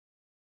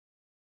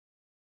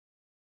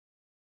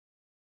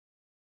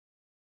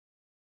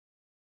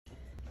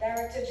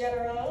Director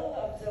General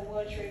of the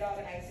World Trade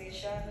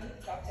Organization,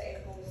 Dr.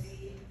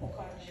 Ngozi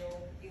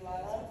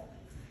Okonjo-Iweala,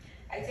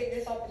 I take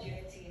this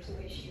opportunity to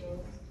wish you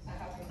a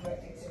happy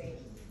birthday today.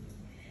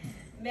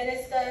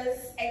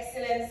 Ministers,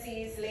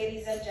 Excellencies,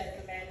 ladies and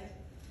gentlemen,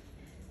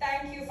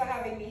 thank you for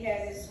having me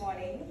here this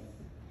morning.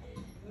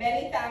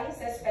 Many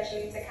thanks,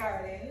 especially to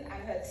Carolyn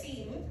and her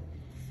team,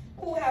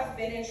 who have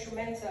been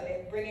instrumental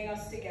in bringing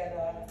us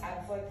together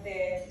and for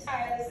their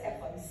tireless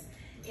efforts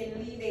in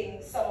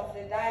leading some of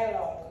the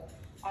dialogue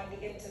on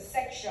the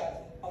intersection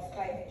of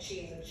climate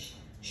change,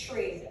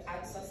 trade,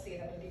 and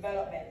sustainable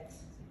development.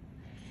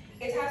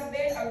 It has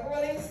been a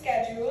grueling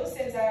schedule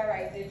since I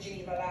arrived in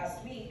Geneva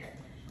last week.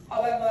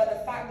 However,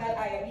 the fact that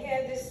I am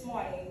here this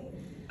morning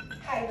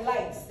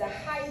highlights the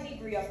high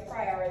degree of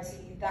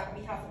priority that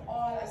we have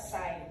all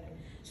assigned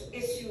to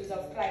issues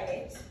of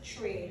climate,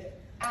 trade,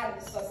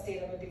 and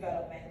sustainable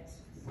development.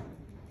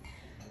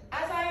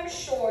 As I am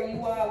sure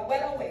you are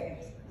well aware,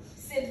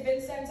 St.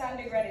 Vincent and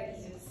the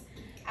Grenadines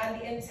and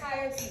the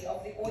entirety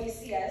of the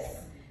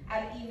OECS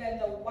and even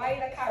the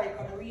wider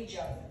CARICOM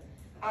region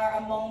are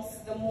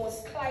amongst the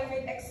most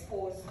climate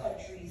exposed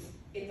countries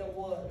in the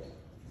world.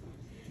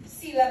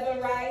 Sea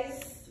level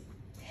rise,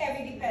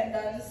 heavy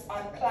dependence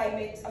on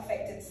climate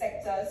affected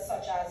sectors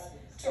such as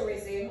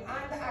tourism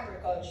and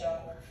agriculture,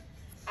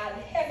 and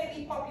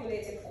heavily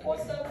populated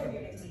coastal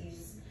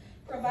communities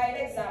provide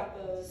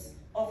examples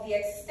of the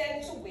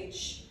extent to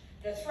which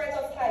the threat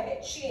of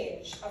climate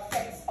change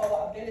affects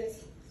our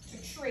ability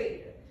to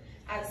trade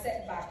and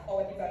set back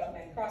our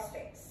development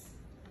prospects.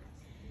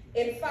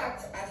 In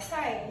fact, at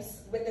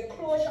times, with the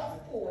closure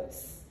of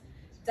ports,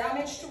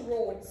 damage to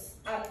roads,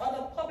 and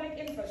other public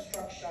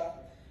infrastructure,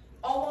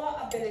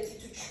 our ability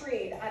to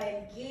trade and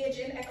engage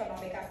in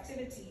economic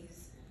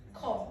activities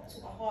come to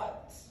a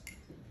halt.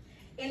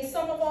 In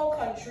some of our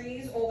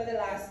countries over the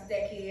last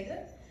decade,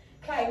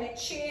 climate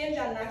change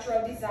and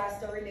natural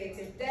disaster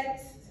related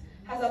debt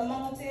has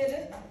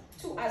amounted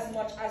to as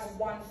much as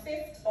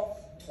 1/5 of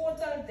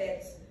total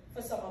debt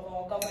for some of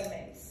our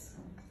governments.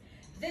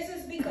 This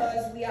is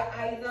because we are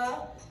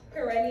either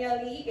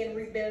perennially in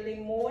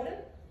rebuilding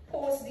mode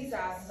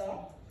post-disaster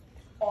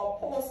or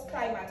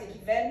post-climatic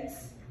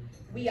events.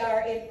 We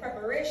are in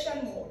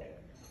preparation mode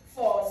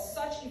for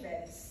such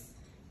events,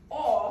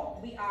 or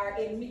we are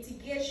in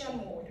mitigation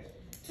mode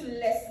to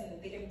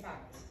lessen the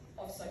impact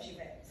of such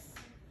events.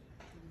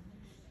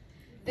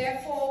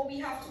 Therefore, we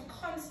have to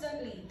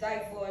constantly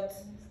divert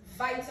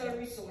vital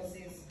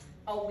resources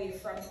away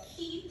from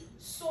key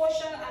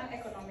social and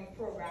economic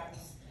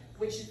programs,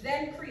 which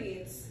then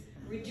creates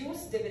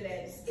reduced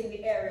dividends in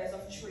the areas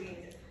of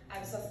trade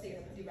and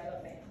sustainable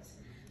development.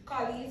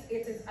 Colleagues,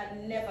 it is a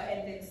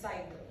never-ending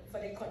cycle for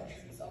the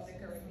countries of the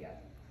Caribbean.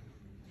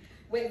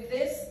 With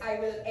this, I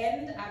will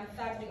end and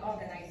thank the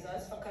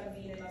organizers for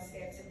convening us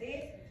here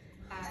today,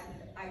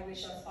 and I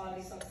wish us all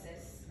the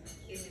success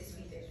in this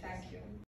meeting. Thank you.